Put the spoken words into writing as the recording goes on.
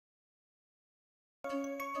Hello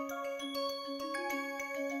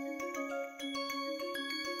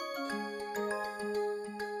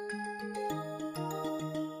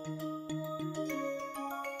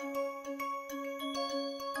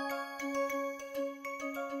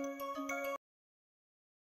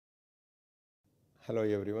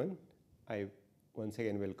everyone, I once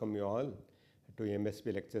again welcome you all to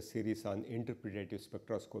MSB lecture series on interpretative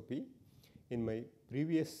spectroscopy. In my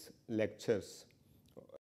previous lectures,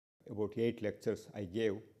 about 8 lectures I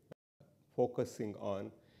gave focusing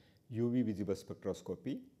on UV visible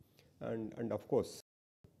spectroscopy, and of course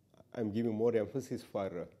I am giving more emphasis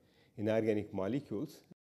for inorganic molecules,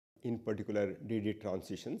 in particular DD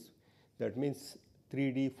transitions. That means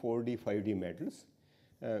 3D, 4D, 5D metals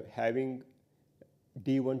having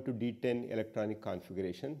D1 to D10 electronic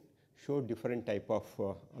configuration show different type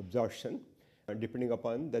of absorption depending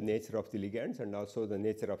upon the nature of the ligands and also the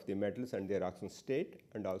nature of the metals and their oxidation state,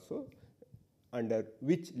 and also under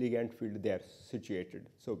which ligand field they are situated.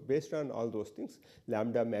 So based on all those things,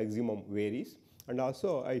 lambda maximum varies, and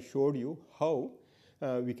also I showed you how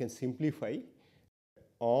we can simplify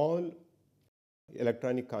all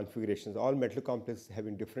electronic configurations, all metal complexes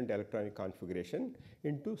having different electronic configuration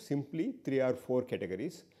into simply 3 or 4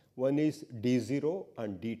 categories. One is D0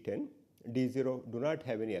 and D10. D0 do not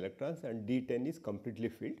have any electrons and D10 is completely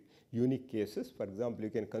filled. Unique cases, for example,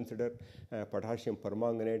 you can consider potassium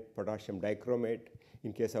permanganate, potassium dichromate.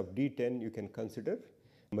 In case of D10, you can consider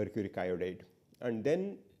mercuric iodide. And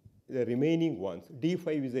then the remaining ones,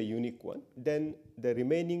 D5 is a unique one. Then the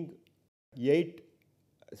remaining 8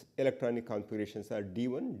 electronic configurations are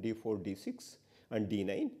D1, D4, D6 and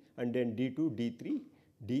D9, and then D2, D3,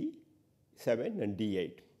 D7 and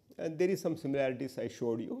D8. And there is some similarities I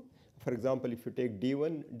showed you. For example, if you take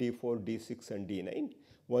D1, D4, D6 and D9,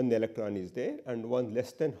 one electron is there and one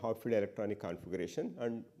less than half-filled electronic configuration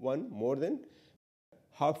and one more than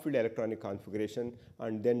half-filled electronic configuration,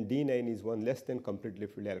 and then D9 is one less than completely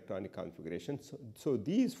filled electronic configuration. So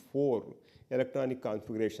these 4 electronic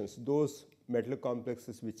configurations, those metal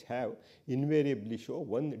complexes which have invariably show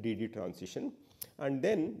one DD transition, and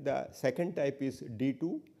then the second type is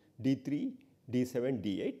D2, D3, D7,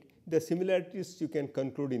 D8. The similarities you can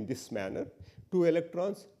conclude in this manner: 2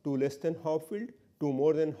 electrons, 2 less than half filled, 2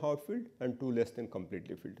 more than half filled and 2 less than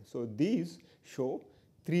completely filled. So these show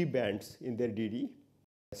 3 bands in their DD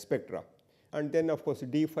spectra. And then of course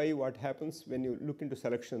D5, what happens when you look into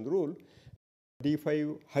selection rule,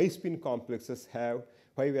 D5 high spin complexes have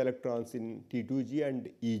 5 electrons in T2G and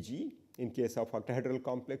EG in case of octahedral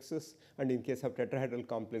complexes, and in case of tetrahedral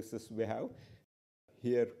complexes we have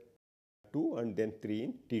here 2 and then 3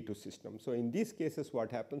 in T2 system. So in these cases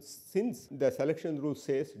what happens, since the selection rule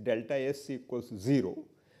says delta S equals 0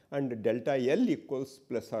 and delta L equals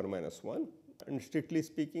plus or minus 1, and strictly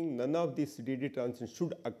speaking none of these DD transitions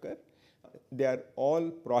should occur. They are all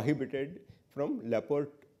prohibited from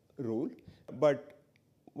Laporte rule. But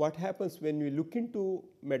what happens when we look into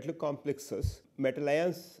metal complexes, metal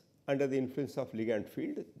ions under the influence of ligand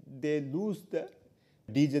field, they lose the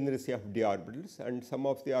degeneracy of d orbitals, and some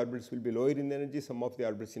of the orbitals will be lower in energy, some of the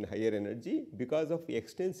orbitals in higher energy because of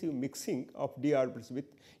extensive mixing of d orbitals with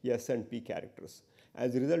s and p characters.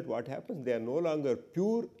 As a result, what happens? They are no longer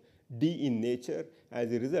pure d in nature.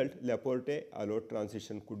 As a result, Laporte-Allot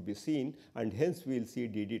transition could be seen, and hence we will see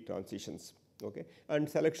DD transitions. Okay. And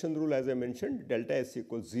selection rule, as I mentioned, delta S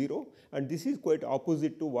equals 0, and this is quite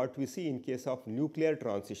opposite to what we see in case of nuclear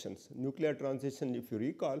transitions. Nuclear transition, if you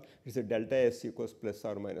recall, is a delta S equals plus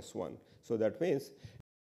or minus 1. So that means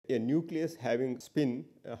a nucleus having spin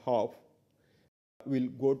half will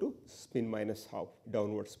go to spin minus half,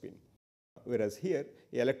 downward spin. Whereas here,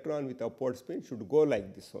 electron with upward spin should go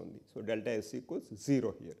like this only. So delta S equals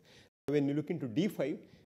 0 here. When you look into D5,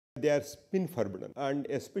 they are spin forbidden, and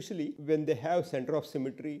especially when they have center of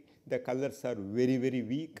symmetry, the colors are very, very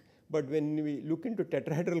weak. But when we look into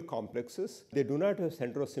tetrahedral complexes, they do not have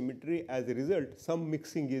center of symmetry. As a result, some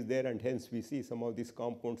mixing is there, and hence we see some of these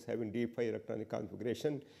compounds having D5 electronic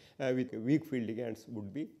configuration with weak field ligands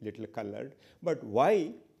would be little colored. But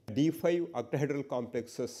why D5 octahedral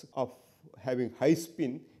complexes of having high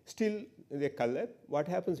spin still they color? What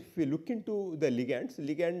happens if we look into the ligands?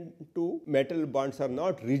 Ligand to metal bonds are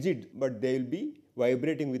not rigid, but they will be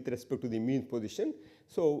vibrating with respect to the mean position.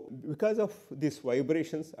 So because of these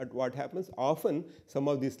vibrations, at what happens, often some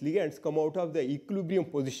of these ligands come out of the equilibrium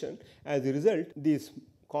position. As a result, these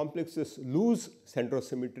complexes lose center of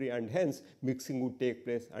symmetry, and hence mixing would take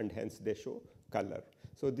place, and hence they show color.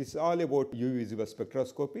 So this is all about UV visible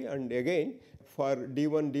spectroscopy, and again for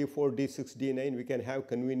D1, D4, D6, D9 we can have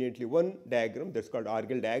conveniently one diagram that's called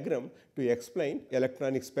Argel diagram to explain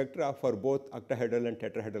electronic spectra for both octahedral and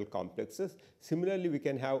tetrahedral complexes. Similarly, we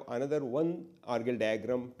can have another one Argel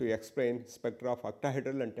diagram to explain spectra of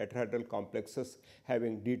octahedral and tetrahedral complexes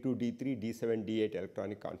having D2, D3, D7, D8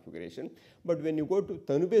 electronic configuration. But when you go to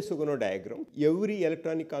Tanube-Sugano diagram, every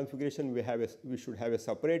electronic configuration we should have a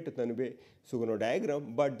separate Tanube-Sugano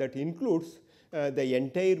diagram, but that includes the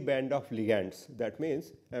entire band of ligands. That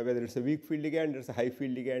means whether it's a weak field ligand, it's a high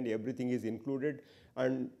field ligand, everything is included,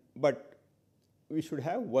 but we should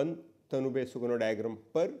have one Tanube-Sugano diagram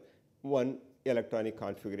per one electronic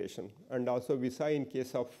configuration. And also we saw in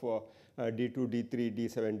case of D2, D3,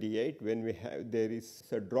 D7, D8, when there is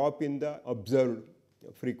a drop in the observed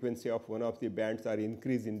frequency of one of the bands or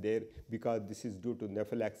increase in there, because this is due to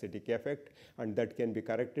nephelauxetic effect, and that can be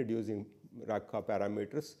corrected using Racah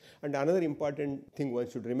parameters. And another important thing one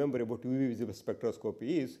should remember about UV visible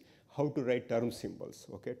spectroscopy is how to write term symbols.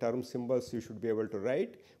 Okay, term symbols you should be able to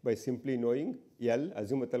write by simply knowing L,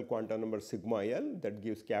 azimuthal quantum number sigma L, that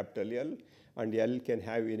gives capital L, and L can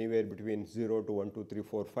have anywhere between 0 to 1, 2, 3,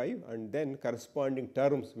 4, 5, and then corresponding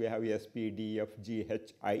terms we have SP, D, F, G,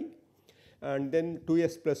 H, I, and then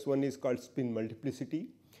 2s plus 1 is called spin multiplicity,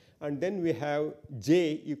 and then we have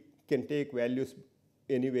J, you can take values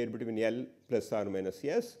anywhere between L plus or minus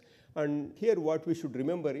S. And here what we should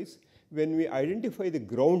remember is when we identify the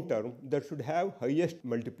ground term, that should have highest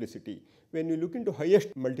multiplicity. When you look into highest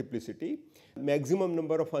multiplicity, maximum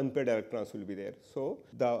number of unpaired electrons will be there. So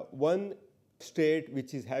the one state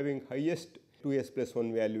which is having highest 2s plus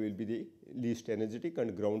 1 value will be the least energetic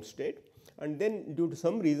and ground state. And then due to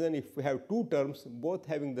some reason, if we have two terms both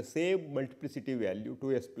having the same multiplicity value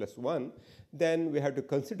 2s plus 1, then we have to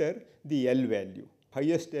consider the L value.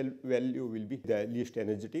 Highest L value will be the least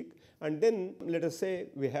energetic, and then let us say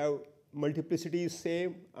we have multiplicity is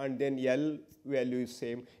same and then L value is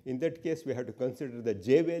same. In that case, we have to consider the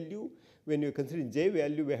J value. When you consider J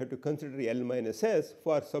value, we have to consider L minus S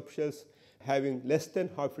for subshells having less than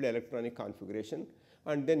half field electronic configuration,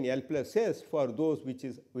 and then L plus S for those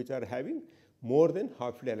which are having more than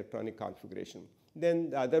half field electronic configuration.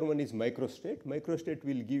 Then the other one is microstate. Microstate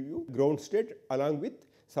will give you ground state along with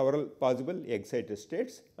several possible excited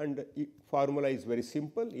states, and formula is very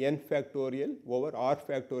simple: n factorial over r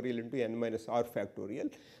factorial into n minus r factorial.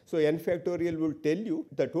 So n factorial will tell you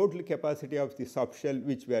the total capacity of the subshell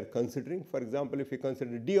which we are considering. For example, if we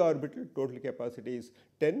consider d orbital, total capacity is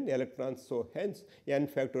 10 electrons, so hence n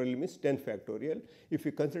factorial means 10 factorial. If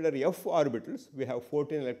we consider f orbitals, we have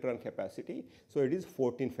 14 electron capacity, so it is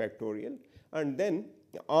 14 factorial. And then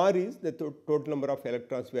r is the total number of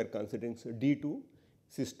electrons we are considering, so d2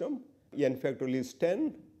 system, n factorial is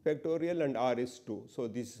 10 factorial and r is 2. So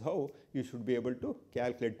this is how you should be able to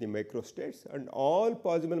calculate the microstates, and all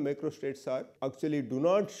possible microstates are actually do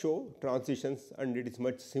not show transitions, and it is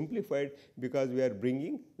much simplified because we are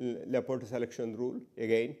bringing Laporte selection rule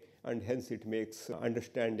again, and hence it makes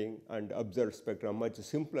understanding and observed spectrum much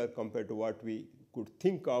simpler compared to what we could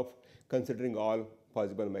think of considering all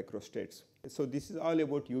possible microstates. So this is all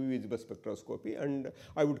about UV visible spectroscopy, and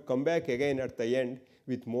I would come back again at the end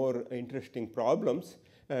with more interesting problems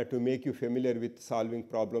to make you familiar with solving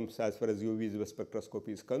problems as far as UV visible spectroscopy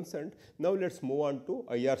is concerned. Now let's move on to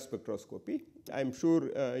IR spectroscopy. I am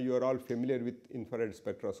sure you are all familiar with infrared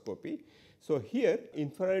spectroscopy. So here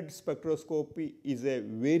infrared spectroscopy is a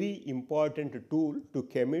very important tool to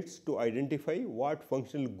chemists to identify what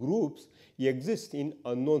functional groups exist in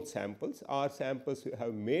unknown samples or samples we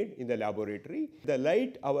have made in the laboratory. The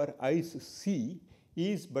light our eyes see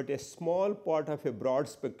is but a small part of a broad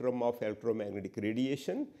spectrum of electromagnetic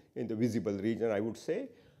radiation in the visible region, I would say.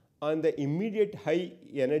 On the immediate high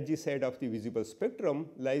energy side of the visible spectrum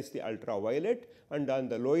lies the ultraviolet, and on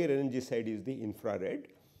the lower energy side is the infrared.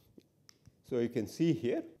 So you can see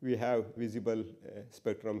here we have visible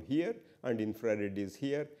spectrum here, and infrared is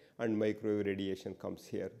here, and microwave radiation comes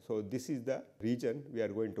here. So this is the region we are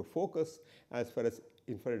going to focus as far as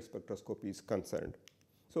infrared spectroscopy is concerned.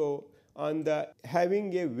 So on the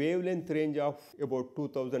having a wavelength range of about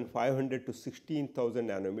 2500 to 16,000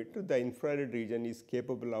 nanometer, the infrared region is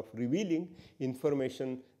capable of revealing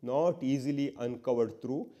information not easily uncovered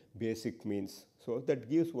through basic means. So that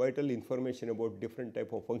gives vital information about different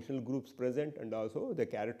type of functional groups present, and also the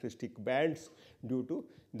characteristic bands due to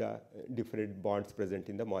the different bonds present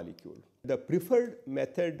in the molecule. The preferred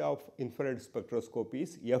method of infrared spectroscopy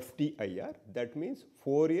is FTIR, that means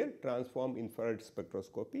Fourier transform infrared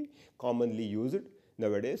spectroscopy, commonly used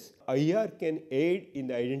nowadays. IR can aid in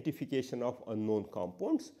the identification of unknown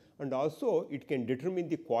compounds, and also it can determine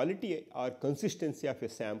the quality or consistency of a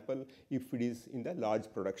sample if it is in the large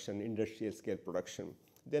production, industrial scale production.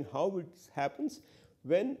 Then how it happens?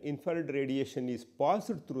 When infrared radiation is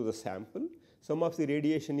passed through the sample, some of the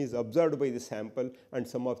radiation is absorbed by the sample and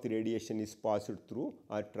some of the radiation is passed through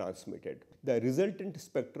or transmitted. The resultant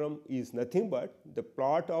spectrum is nothing but the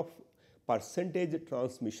plot of percentage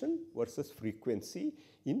transmission versus frequency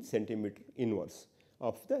in centimeter inverse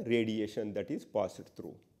of the radiation that is passed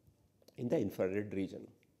through in the infrared region.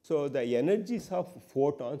 So the energies of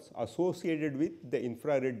photons associated with the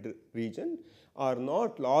infrared region are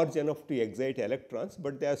not large enough to excite electrons,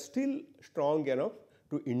 but they are still strong enough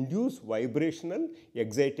to induce vibrational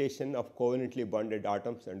excitation of covalently bonded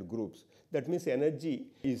atoms and groups. That means energy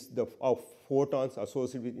of photons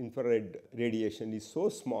associated with infrared radiation is so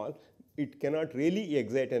small, it cannot really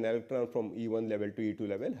excite an electron from E1 level to E2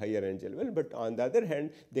 level, higher energy level, but on the other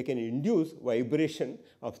hand, they can induce vibration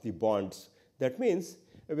of the bonds. That means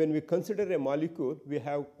when we consider a molecule, we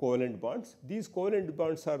have covalent bonds. These covalent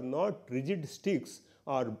bonds are not rigid sticks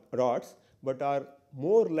or rods, but are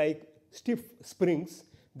more like stiff springs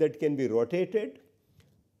that can be rotated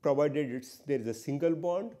provided there is a single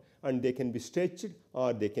bond, and they can be stretched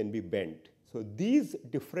or they can be bent. So these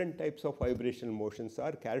different types of vibrational motions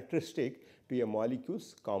are characteristic to a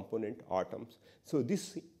molecule's component atoms. So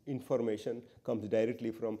this information comes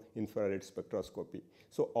directly from infrared spectroscopy.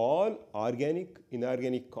 So all organic,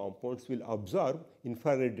 inorganic compounds will absorb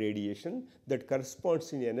infrared radiation that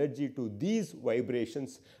corresponds in energy to these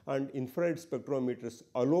vibrations, and infrared spectrometers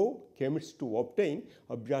allow chemists to obtain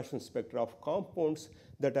absorption spectra of compounds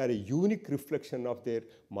that are a unique reflection of their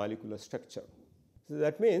molecular structure. So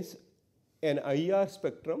that means an IR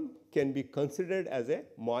spectrum can be considered as a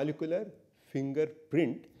molecular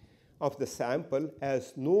fingerprint of the sample,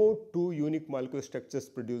 as no two unique molecular structures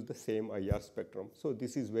produce the same IR spectrum. So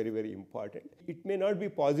this is very, very important. It may not be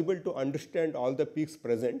possible to understand all the peaks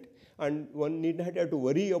present, and one need not have to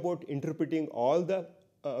worry about interpreting all the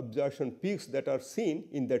absorption peaks that are seen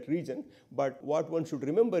in that region. But what one should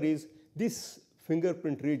remember is this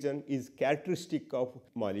fingerprint region is characteristic of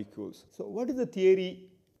molecules. So what is the theory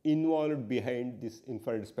involved behind this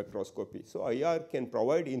infrared spectroscopy? So IR can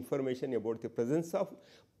provide information about the presence of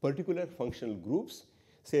particular functional groups,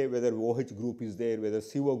 say whether OH group is there, whether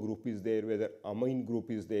CO group is there, whether amine group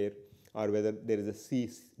is there, or whether there is a C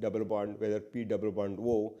double bond, whether P double bond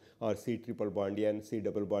O or C triple bond N, C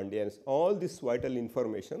double bond N. All this vital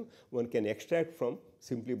information one can extract from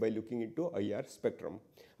simply by looking into IR spectrum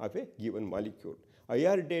of a given molecule.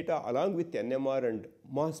 IR data along with NMR and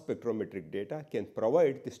mass spectrometric data can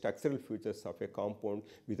provide the structural features of a compound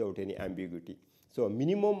without any ambiguity. So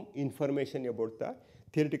minimum information about the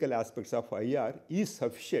theoretical aspects of IR is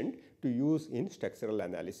sufficient to use in structural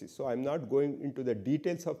analysis. So I am not going into the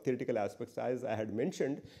details of theoretical aspects, as I had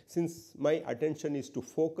mentioned, since my attention is to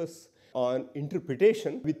focus on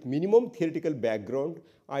interpretation with minimum theoretical background.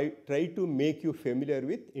 I try to make you familiar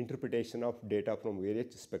with interpretation of data from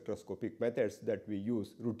various spectroscopic methods that we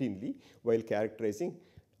use routinely while characterizing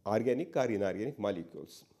organic or inorganic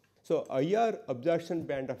molecules. So IR absorption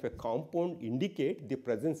band of a compound indicate the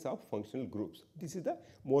presence of functional groups. This is the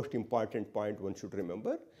most important point one should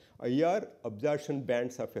remember. IR absorption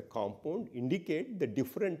bands of a compound indicate the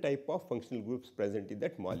different type of functional groups present in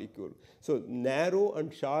that molecule. So narrow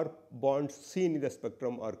and sharp bonds seen in the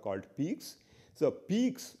spectrum are called peaks. So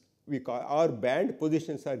peaks we call, our band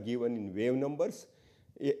positions are given in wave numbers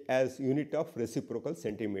as unit of reciprocal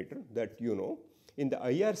centimeter, that you know. In the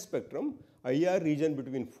IR spectrum, IR region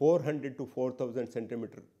between 400 to 4000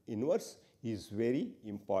 centimeter inverse is very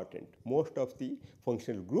important. Most of the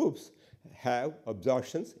functional groups have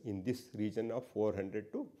absorptions in this region of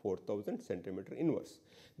 400 to 4000 centimeter inverse.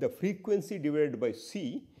 The frequency divided by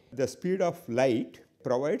C, the speed of light,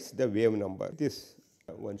 provides the wave number. This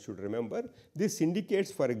one should remember. This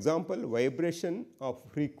indicates, for example, vibration of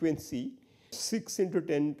frequency 6 into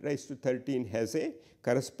 10 raised to 13 has a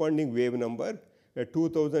corresponding wave number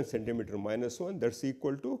 2000 centimeter minus 1, that's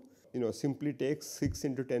equal to, simply take 6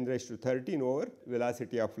 into 10 raised to 13 over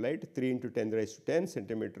velocity of light 3 into 10 raised to 10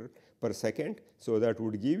 centimeter per second. So that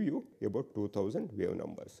would give you about 2000 wave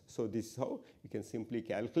numbers. So this is how you can simply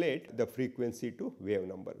calculate the frequency to wave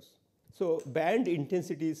numbers. So band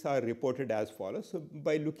intensities are reported as follows. So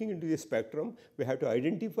by looking into the spectrum, we have to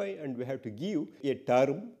identify and we have to give a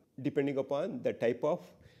term depending upon the type of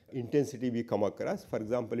intensity we come across. For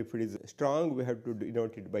example, if it is strong, we have to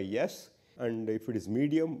denote it by S, and if it is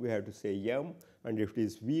medium, we have to say M, and if it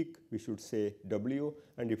is weak, we should say W,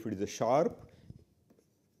 and if it is sharp,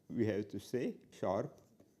 we have to say sharp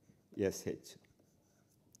SH.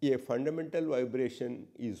 a fundamental vibration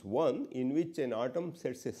is one in which an atom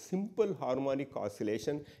sets a simple harmonic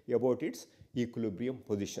oscillation about its equilibrium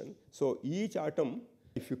position. So, each atom,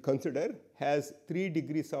 if you consider, has 3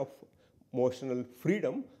 degrees of motional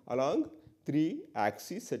freedom along 3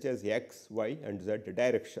 axes such as x, y and z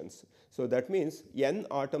directions. So, that means n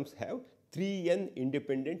atoms have 3n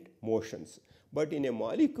independent motions, but in a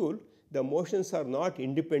molecule the motions are not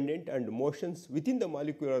independent and motions within the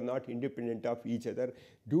molecule are not independent of each other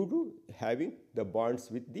due to having the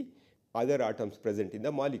bonds with the other atoms present in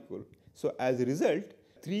the molecule. So, as a result,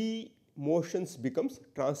 3 motions becomes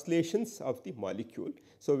translations of the molecule.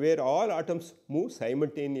 So, where all atoms move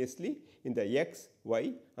simultaneously in the x,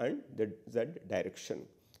 y and the z direction.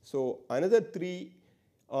 So, another 3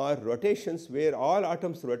 are rotations where all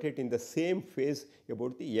atoms rotate in the same phase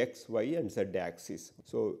about the x, y and z axis.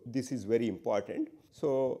 So, this is very important.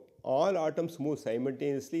 So, all atoms move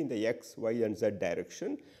simultaneously in the x, y and z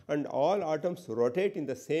direction and all atoms rotate in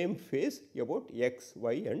the same phase about x,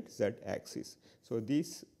 y and z axis. So,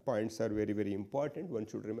 these points are very important, one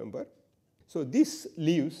should remember. So, this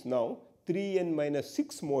leaves now 3n minus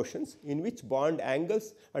 6 motions in which bond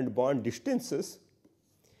angles and bond distances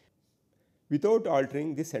without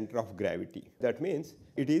altering the center of gravity. That means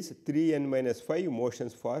it is 3n minus 5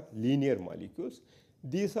 motions for linear molecules.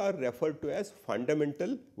 These are referred to as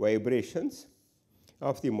fundamental vibrations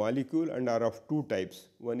of the molecule and are of 2 types.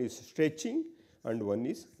 One is stretching and one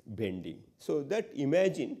is bending. So, that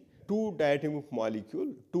imagine 2 diatomic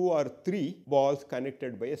molecule, 2 or 3 balls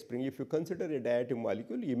connected by a spring. If you consider a diatomic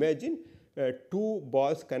molecule, imagine 2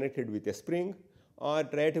 balls connected with a spring, or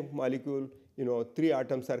diatomic molecule, 3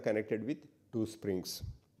 atoms are connected with 2 springs.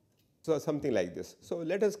 So, something like this. So,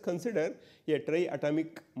 let us consider a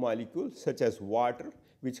triatomic molecule such as water,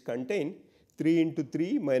 which contain 3 into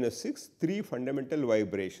 3 minus 6, 3 fundamental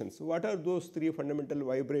vibrations. What are those 3 fundamental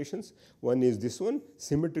vibrations? One is this one,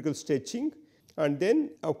 symmetrical stretching, and then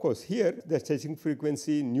of course here the stretching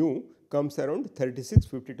frequency nu comes around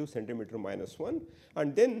 3652 centimeter minus 1,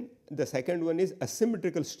 and then the second one is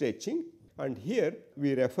asymmetrical stretching, and here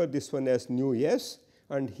we refer this one as nu s,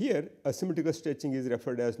 and here asymmetrical stretching is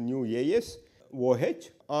referred as nu as OH,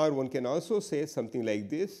 or one can also say something like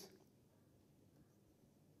this.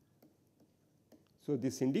 So,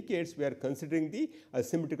 this indicates we are considering the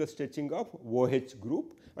asymmetrical stretching of OH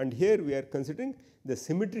group, and here we are considering the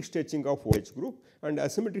symmetric stretching of OH group, and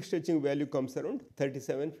asymmetric stretching value comes around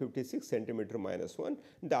 3756 centimeter minus 1.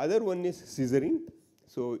 The other one is scissoring.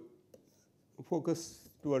 So, focus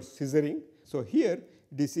towards scissoring. So, here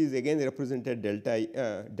this is again represented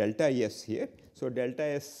delta S here. So, delta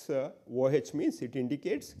S OH means it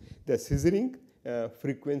indicates the scissoring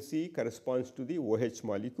frequency corresponds to the OH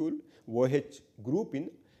molecule, OH group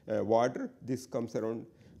in water. This comes around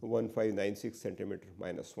 1596 centimeter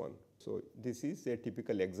minus 1. So, this is a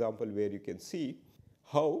typical example where you can see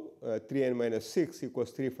how 3n minus 6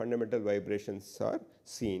 equals 3 fundamental vibrations are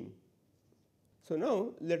seen. So, now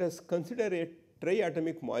let us consider a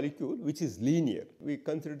triatomic molecule which is linear. We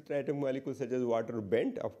consider triatomic molecules such as water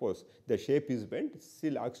bent. Of course, the shape is bent,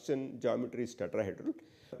 still oxygen geometry is tetrahedral,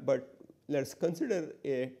 but let us consider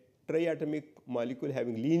a triatomic molecule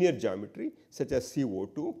having linear geometry such as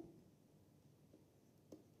CO2.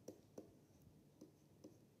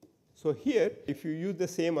 So, here if you use the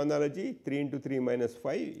same analogy, 3 into 3 minus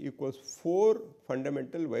 5 equals 4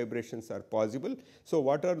 fundamental vibrations are possible. So,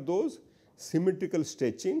 what are those? Symmetrical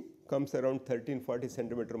stretching comes around 1340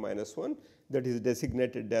 centimeter minus 1, that is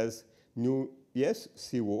designated as nu s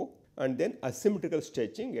CO, and then asymmetrical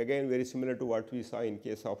stretching, again very similar to what we saw in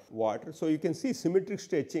case of water. So, you can see symmetric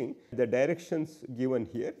stretching, the directions given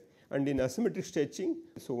here, and in asymmetric stretching,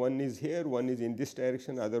 so one is here, one is in this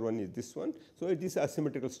direction, other one is this one. So, this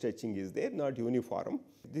asymmetrical stretching is there, not uniform.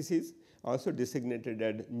 This is also designated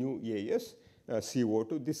as nu as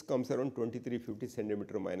CO2. This comes around 2350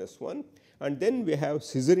 centimeter minus 1, and then we have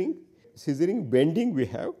scissoring bending we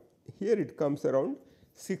have, here it comes around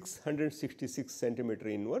 666 centimeter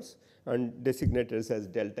inverse and designated as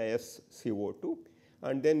delta S CO2,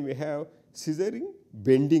 and then we have scissoring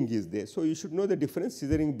bending is there. So, you should know the difference,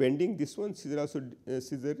 scissoring bending, this one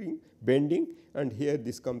scissoring bending, and here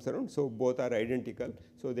this comes around. So, both are identical.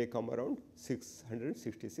 So, they come around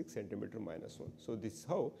 666 centimeter minus 1. So, this is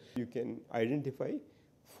how you can identify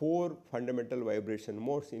 4 fundamental vibration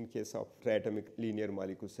modes in case of triatomic linear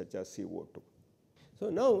molecules such as CO2. So,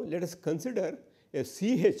 now let us consider a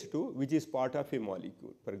CH2 which is part of a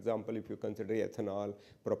molecule. For example, if you consider ethanol,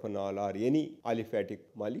 propanol or any aliphatic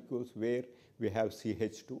molecules where we have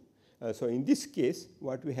CH2. So, in this case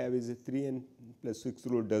what we have is a 3n plus 6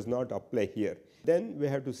 rule does not apply here. Then we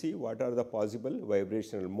have to see what are the possible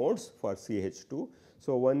vibrational modes for CH2.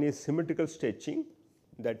 So, one is symmetrical stretching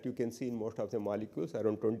that you can see in most of the molecules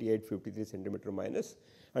around 2853 centimeter minus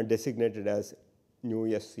and designated as nu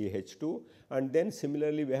SCH2, and then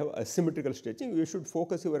similarly we have asymmetrical stretching. You should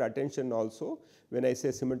focus your attention also when I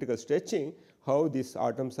say symmetrical stretching, how these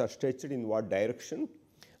atoms are stretched in what direction,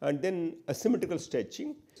 and then asymmetrical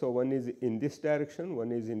stretching. So, one is in this direction,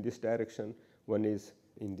 one is in this direction, one is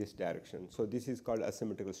in this direction. So, this is called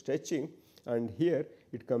asymmetrical stretching, and here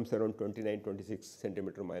it comes around 2926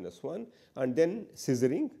 centimeter minus 1, and then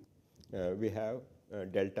scissoring we have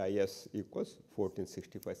delta S equals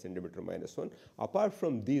 1465 centimeter minus 1. Apart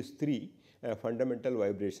from these three fundamental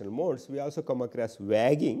vibrational modes, we also come across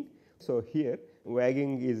wagging. So, here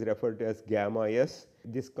wagging is referred to as gamma S.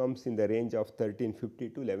 This comes in the range of 1350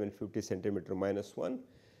 to 1150 centimeter minus 1,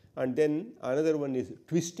 and then another one is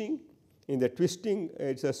twisting. In the twisting,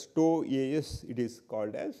 it is a stow AS, it is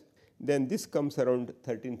called as. Then this comes around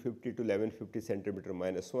 1350 to 1150 centimeter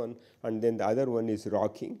minus 1, and then the other one is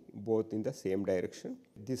rocking, both in the same direction.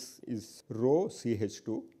 This is rho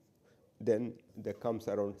CH2, then that comes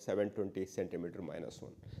around 720 centimeter minus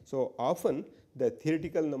 1. So, often the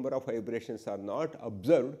theoretical number of vibrations are not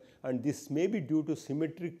observed, and this may be due to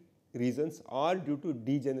symmetric reasons or due to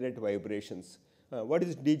degenerate vibrations. What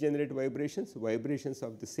is degenerate vibrations? Vibrations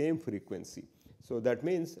of the same frequency. So, that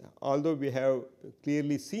means although we have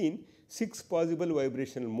clearly seen 6 possible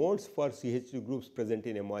vibrational modes for CH2 groups present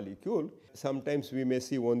in a molecule, sometimes we may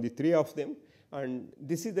see only 3 of them, and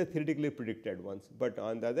this is the theoretically predicted ones. But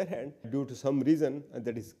on the other hand, due to some reason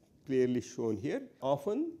that is clearly shown here,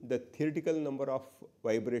 often the theoretical number of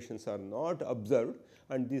vibrations are not observed,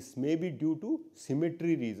 and this may be due to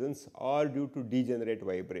symmetry reasons or due to degenerate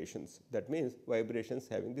vibrations. That means vibrations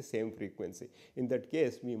having the same frequency. In that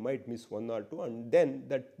case, we might miss 1 or 2, and then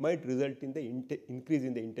that might result in the increase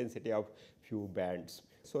in the intensity of few bands.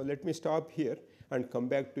 So, let me stop here and come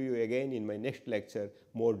back to you again in my next lecture,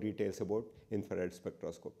 more details about infrared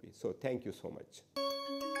spectroscopy. So, thank you so much.